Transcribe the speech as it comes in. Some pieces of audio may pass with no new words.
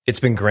It's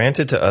been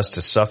granted to us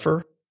to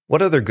suffer.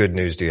 What other good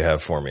news do you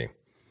have for me?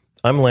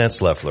 I'm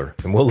Lance Loeffler,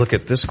 and we'll look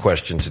at this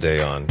question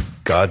today on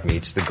God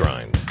Meets the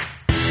Grind.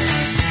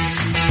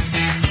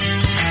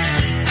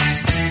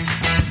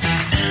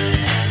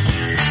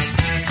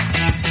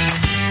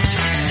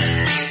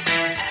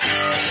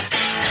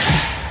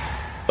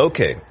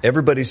 Okay,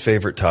 everybody's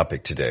favorite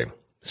topic today,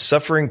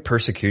 suffering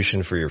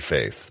persecution for your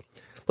faith.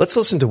 Let's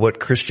listen to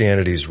what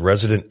Christianity's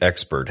resident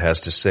expert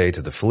has to say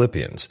to the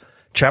Philippians.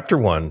 Chapter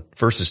 1,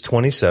 verses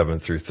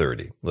 27 through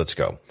 30. Let's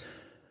go.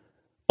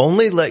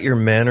 Only let your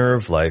manner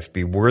of life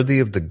be worthy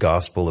of the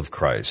gospel of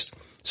Christ,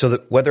 so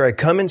that whether I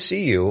come and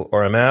see you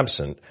or am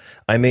absent,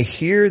 I may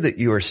hear that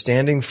you are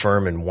standing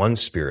firm in one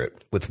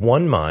spirit, with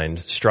one mind,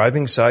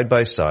 striving side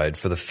by side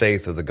for the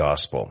faith of the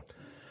gospel,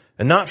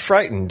 and not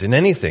frightened in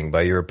anything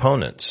by your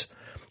opponents.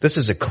 This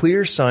is a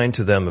clear sign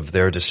to them of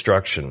their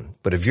destruction,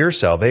 but of your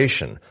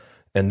salvation,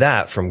 and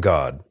that from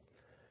God.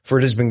 For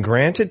it has been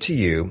granted to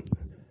you,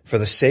 for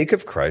the sake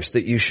of Christ,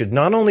 that you should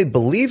not only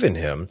believe in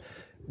him,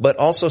 but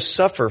also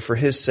suffer for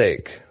his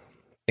sake,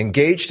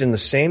 engaged in the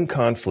same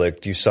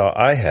conflict you saw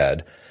I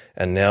had,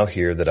 and now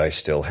hear that I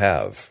still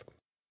have.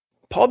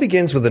 Paul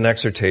begins with an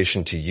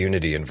exhortation to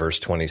unity in verse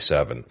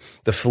 27.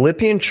 The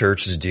Philippian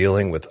church is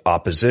dealing with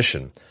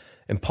opposition,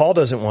 and Paul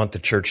doesn't want the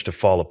church to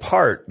fall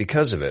apart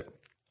because of it.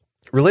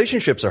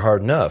 Relationships are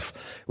hard enough.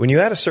 When you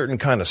add a certain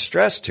kind of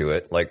stress to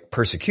it, like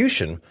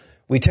persecution,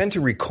 we tend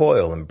to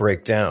recoil and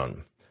break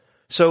down.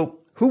 So,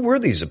 who were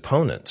these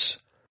opponents?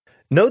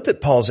 Note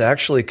that Paul's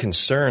actually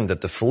concerned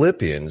that the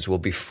Philippians will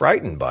be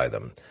frightened by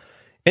them.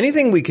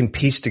 Anything we can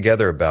piece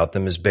together about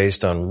them is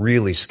based on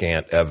really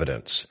scant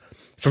evidence.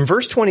 From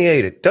verse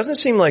 28, it doesn't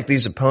seem like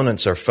these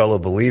opponents are fellow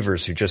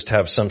believers who just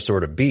have some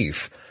sort of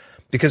beef,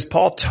 because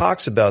Paul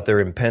talks about their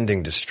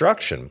impending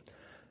destruction.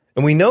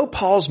 And we know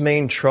Paul's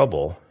main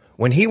trouble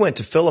when he went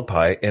to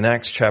Philippi in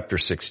Acts chapter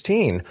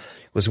 16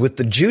 was with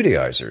the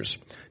Judaizers,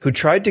 who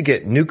tried to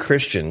get new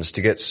Christians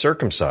to get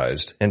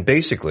circumcised and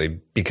basically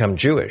become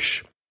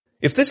Jewish.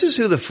 If this is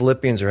who the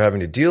Philippians are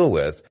having to deal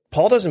with,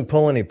 Paul doesn't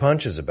pull any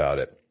punches about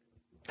it,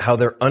 how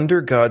they're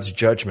under God's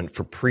judgment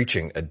for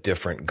preaching a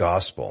different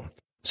gospel.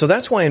 So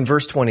that's why in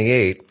verse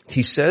 28,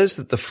 he says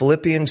that the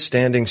Philippians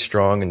standing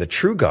strong in the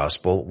true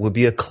gospel will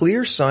be a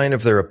clear sign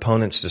of their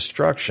opponent's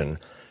destruction,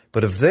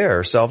 but of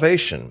their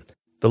salvation.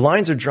 The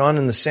lines are drawn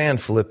in the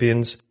sand,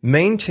 Philippians.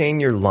 Maintain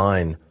your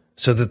line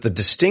so that the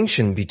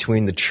distinction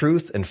between the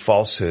truth and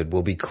falsehood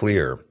will be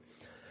clear.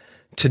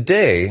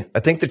 Today, I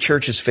think the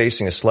church is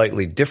facing a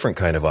slightly different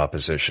kind of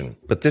opposition,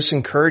 but this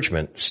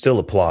encouragement still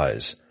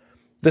applies.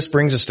 This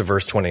brings us to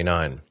verse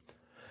 29.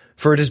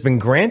 For it has been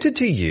granted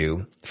to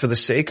you, for the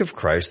sake of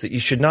Christ, that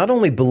you should not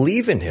only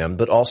believe in him,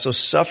 but also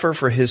suffer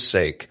for his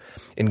sake,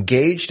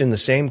 engaged in the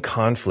same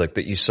conflict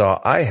that you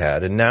saw I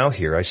had, and now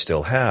here I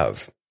still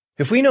have.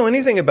 If we know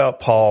anything about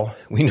Paul,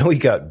 we know he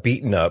got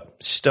beaten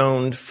up,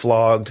 stoned,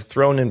 flogged,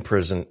 thrown in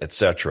prison,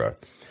 etc.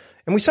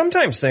 And we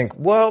sometimes think,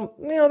 well,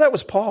 that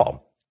was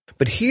Paul.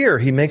 But here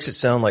he makes it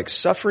sound like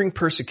suffering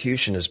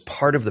persecution is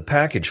part of the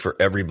package for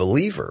every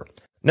believer.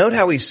 Note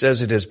how he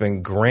says it has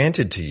been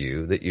granted to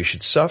you that you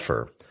should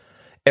suffer.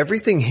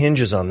 Everything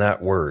hinges on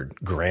that word,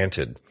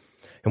 granted.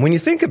 And when you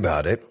think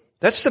about it,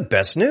 that's the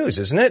best news,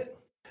 isn't it?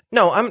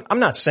 No, I'm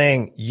not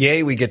saying,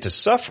 yay, we get to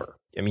suffer.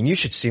 I mean, you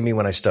should see me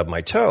when I stub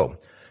my toe.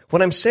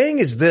 What I'm saying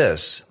is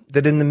this,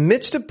 that in the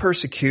midst of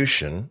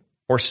persecution,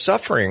 or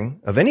suffering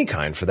of any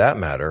kind for that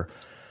matter,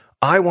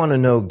 I want to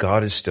know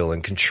God is still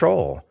in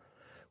control.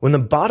 When the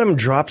bottom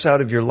drops out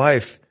of your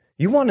life,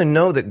 you want to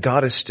know that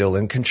God is still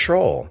in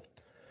control.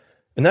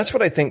 And that's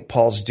what I think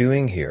Paul's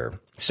doing here,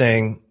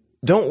 saying,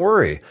 don't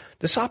worry,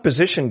 this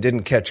opposition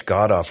didn't catch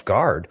God off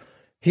guard.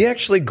 He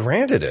actually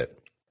granted it.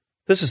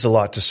 This is a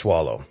lot to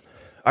swallow.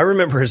 I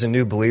remember as a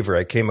new believer,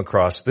 I came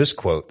across this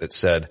quote that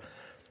said,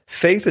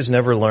 faith is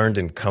never learned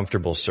in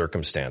comfortable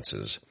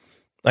circumstances.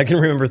 I can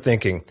remember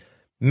thinking,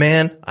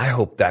 man, I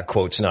hope that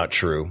quote's not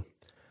true.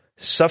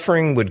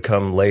 Suffering would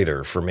come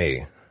later for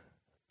me.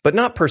 But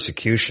not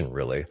persecution,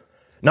 really.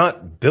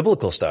 Not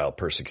biblical-style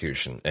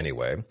persecution,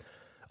 anyway.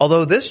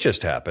 Although this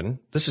just happened.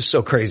 This is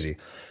so crazy.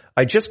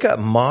 I just got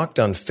mocked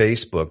on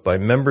Facebook by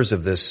members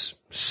of this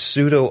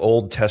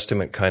pseudo-Old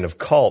Testament kind of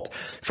cult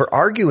for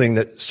arguing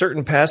that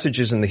certain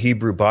passages in the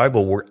Hebrew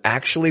Bible were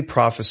actually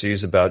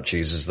prophecies about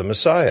Jesus the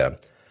Messiah.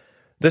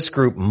 This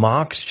group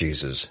mocks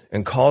Jesus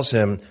and calls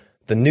him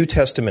the New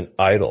Testament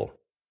idol.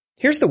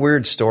 Here's the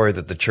weird story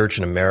that the church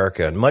in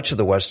America and much of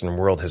the Western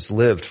world has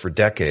lived for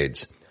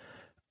decades.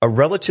 A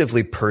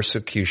relatively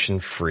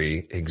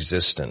persecution-free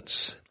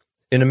existence.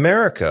 In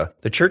America,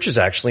 the church has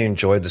actually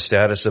enjoyed the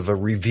status of a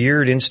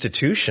revered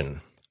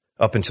institution,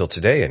 up until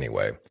today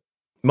anyway.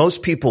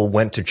 Most people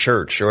went to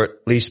church, or at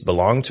least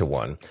belonged to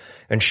one,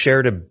 and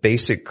shared a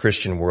basic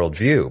Christian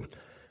worldview.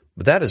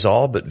 But that has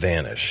all but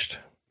vanished.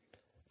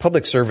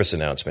 Public service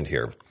announcement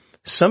here.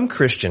 Some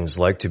Christians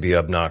like to be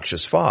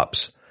obnoxious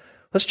fops.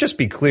 Let's just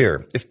be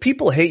clear. If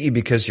people hate you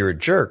because you're a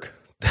jerk,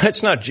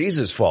 that's not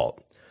Jesus'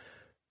 fault.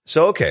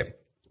 So, okay,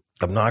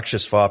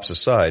 obnoxious fops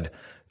aside,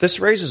 this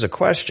raises a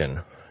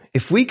question.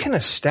 If we can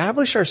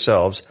establish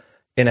ourselves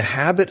in a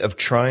habit of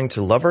trying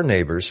to love our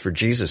neighbors for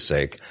Jesus'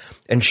 sake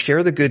and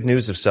share the good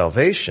news of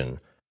salvation,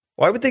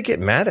 why would they get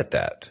mad at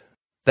that?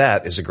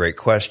 That is a great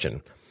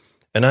question.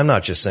 And I'm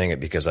not just saying it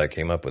because I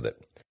came up with it.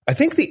 I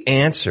think the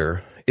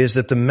answer is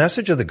that the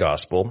message of the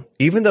gospel,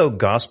 even though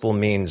gospel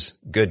means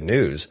good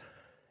news,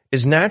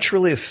 is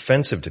naturally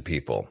offensive to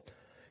people.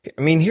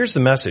 I mean, here's the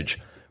message.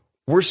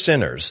 We're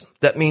sinners.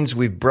 That means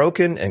we've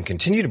broken and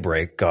continue to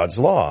break God's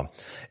law.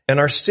 And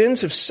our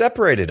sins have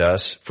separated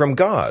us from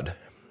God.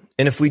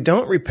 And if we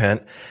don't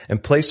repent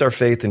and place our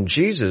faith in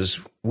Jesus,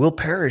 we'll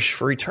perish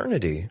for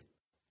eternity.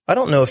 I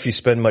don't know if you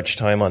spend much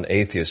time on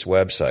atheist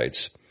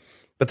websites,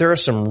 but there are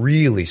some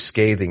really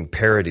scathing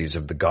parodies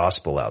of the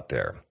gospel out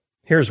there.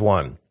 Here's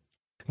one.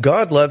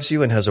 God loves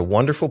you and has a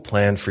wonderful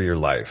plan for your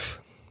life.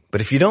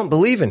 But if you don't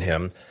believe in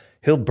him,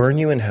 he'll burn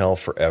you in hell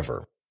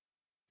forever.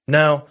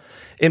 Now,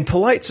 in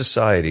polite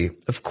society,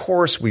 of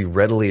course we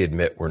readily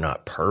admit we're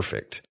not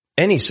perfect.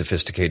 Any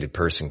sophisticated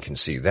person can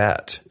see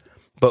that.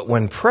 But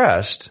when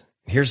pressed,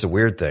 here's the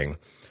weird thing,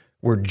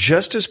 we're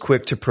just as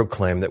quick to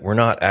proclaim that we're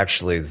not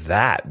actually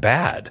that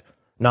bad,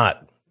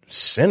 not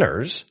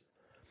sinners.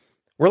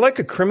 We're like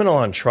a criminal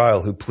on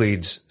trial who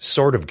pleads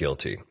sort of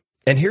guilty.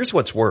 And here's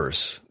what's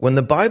worse. When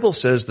the Bible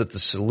says that the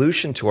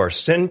solution to our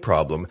sin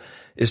problem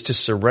is to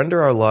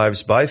surrender our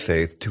lives by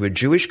faith to a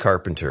Jewish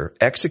carpenter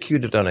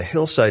executed on a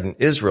hillside in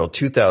Israel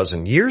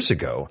 2,000 years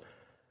ago,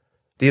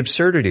 the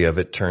absurdity of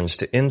it turns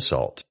to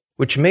insult,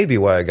 which may be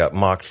why I got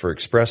mocked for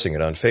expressing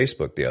it on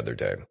Facebook the other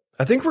day.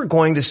 I think we're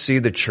going to see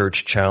the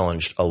church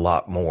challenged a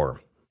lot more,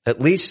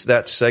 at least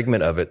that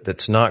segment of it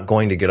that's not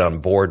going to get on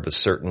board with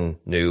certain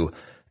new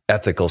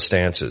ethical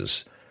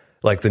stances,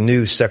 like the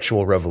new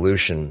sexual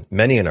revolution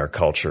many in our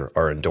culture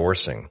are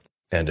endorsing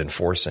and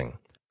enforcing.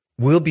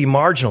 We'll be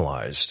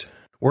marginalized.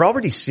 We're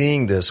already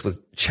seeing this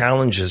with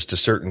challenges to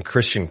certain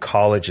Christian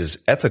colleges'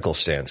 ethical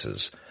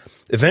stances.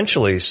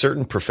 Eventually,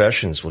 certain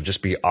professions will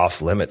just be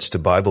off limits to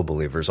Bible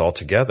believers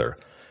altogether.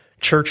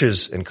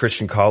 Churches and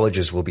Christian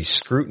colleges will be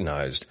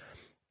scrutinized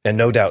and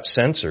no doubt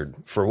censored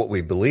for what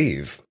we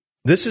believe.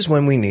 This is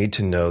when we need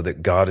to know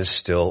that God is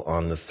still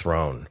on the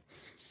throne.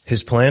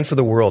 His plan for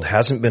the world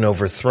hasn't been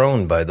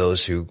overthrown by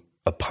those who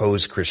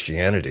oppose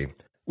Christianity.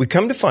 We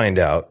come to find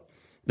out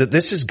that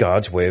this is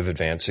God's way of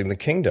advancing the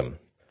kingdom.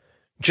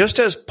 Just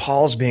as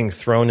Paul's being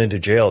thrown into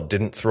jail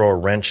didn't throw a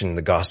wrench in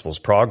the gospel's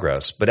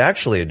progress, but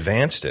actually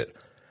advanced it,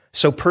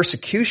 so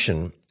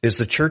persecution is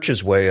the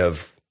church's way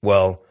of,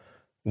 well,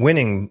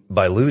 winning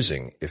by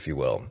losing, if you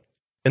will.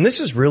 And this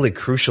is really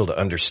crucial to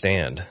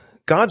understand.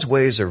 God's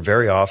ways are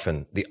very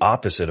often the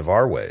opposite of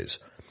our ways.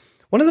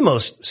 One of the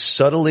most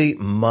subtly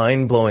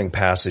mind-blowing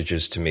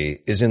passages to me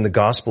is in the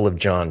Gospel of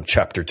John,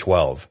 chapter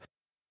 12.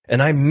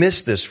 And I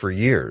missed this for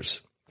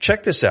years.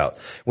 Check this out.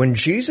 When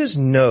Jesus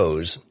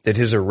knows that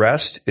his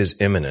arrest is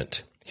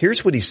imminent,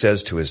 here's what he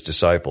says to his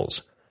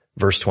disciples.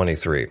 Verse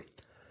 23.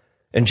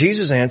 And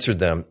Jesus answered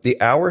them, "The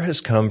hour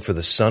has come for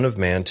the Son of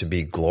Man to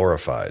be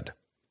glorified."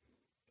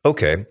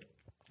 Okay,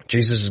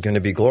 Jesus is going to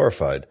be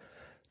glorified.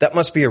 That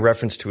must be a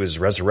reference to his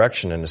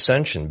resurrection and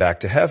ascension back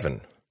to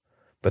heaven.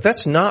 But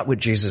that's not what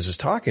Jesus is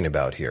talking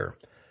about here.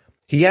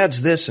 He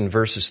adds this in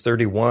verses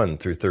 31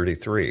 through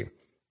 33.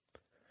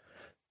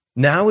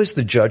 Now is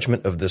the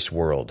judgment of this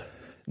world.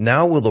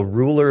 Now will the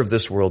ruler of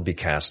this world be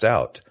cast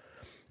out.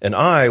 And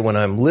I, when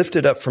I'm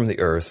lifted up from the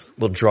earth,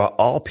 will draw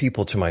all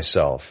people to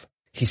myself.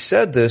 He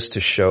said this to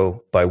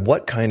show by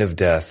what kind of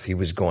death he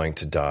was going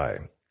to die.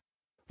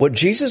 What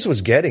Jesus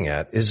was getting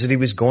at is that he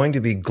was going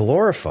to be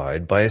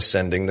glorified by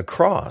ascending the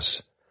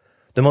cross.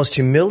 The most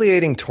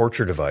humiliating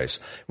torture device,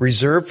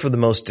 reserved for the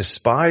most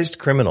despised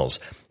criminals,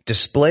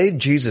 displayed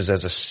Jesus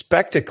as a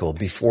spectacle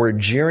before a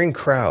jeering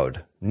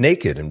crowd,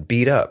 naked and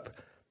beat up.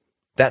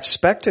 That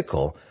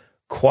spectacle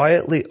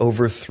quietly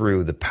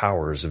overthrew the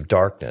powers of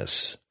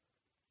darkness.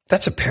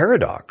 That's a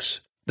paradox.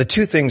 The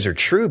two things are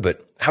true,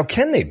 but how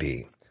can they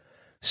be?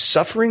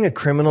 Suffering a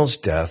criminal's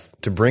death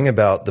to bring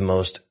about the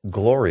most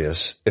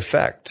glorious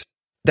effect.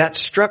 That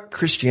struck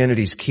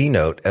Christianity's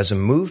keynote as a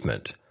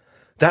movement.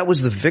 That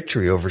was the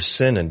victory over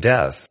sin and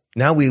death.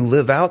 Now we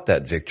live out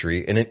that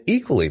victory in an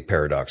equally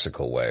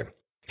paradoxical way.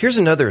 Here's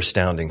another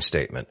astounding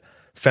statement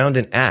found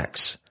in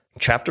Acts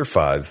chapter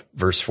 5,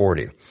 verse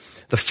 40.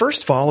 The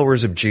first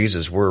followers of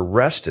Jesus were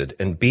arrested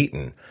and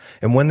beaten,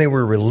 and when they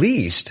were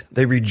released,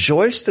 they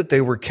rejoiced that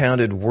they were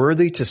counted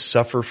worthy to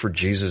suffer for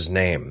Jesus'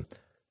 name.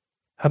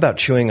 How about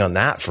chewing on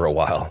that for a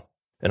while?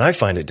 And I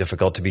find it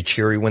difficult to be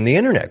cheery when the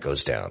internet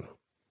goes down.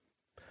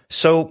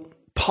 So,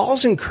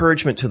 Paul's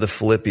encouragement to the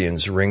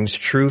Philippians rings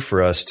true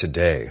for us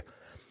today.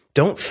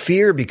 Don't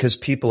fear because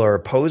people are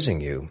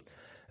opposing you.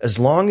 As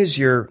long as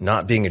you're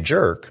not being a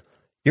jerk,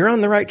 you're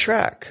on the right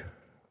track.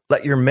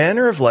 Let your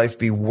manner of life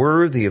be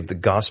worthy of the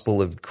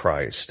gospel of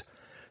Christ.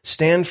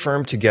 Stand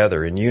firm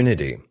together in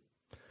unity.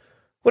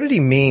 What did he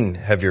mean,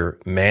 have your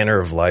manner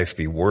of life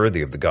be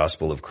worthy of the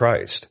gospel of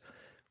Christ?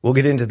 We'll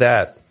get into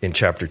that in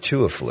chapter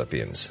 2 of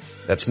Philippians.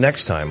 That's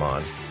next time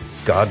on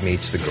God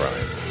Meets the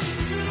Grind.